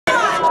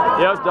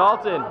Yo,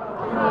 Dalton.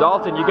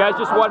 Dalton, you guys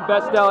just won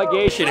Best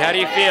Delegation. How do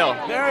you feel?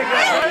 Very good.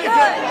 Very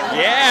good.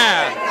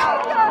 Yeah.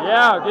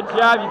 Yeah, good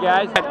job, you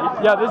guys.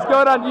 Yo, this is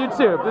going on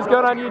YouTube. This is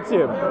going on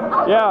YouTube.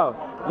 Yo,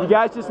 you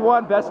guys just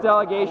won Best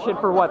Delegation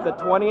for what, the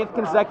 20th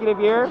consecutive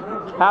year?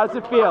 How does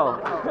it feel?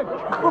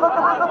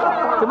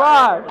 Come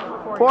on.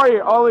 4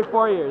 years, only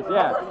 4 years,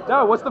 yeah.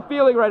 No, what's the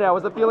feeling right now?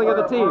 What's the feeling of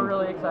the team? We're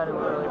really excited.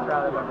 We're really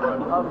proud of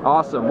everyone.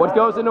 Awesome. What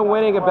goes into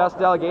winning a Best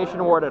Delegation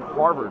Award at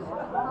Harvard?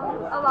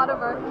 A lot of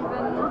work. We've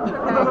been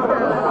preparing for a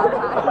really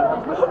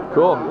long time.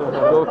 Cool.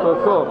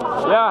 Cool.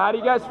 Yeah, how do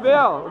you guys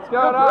feel? What's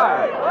going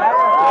on?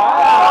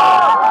 Yeah.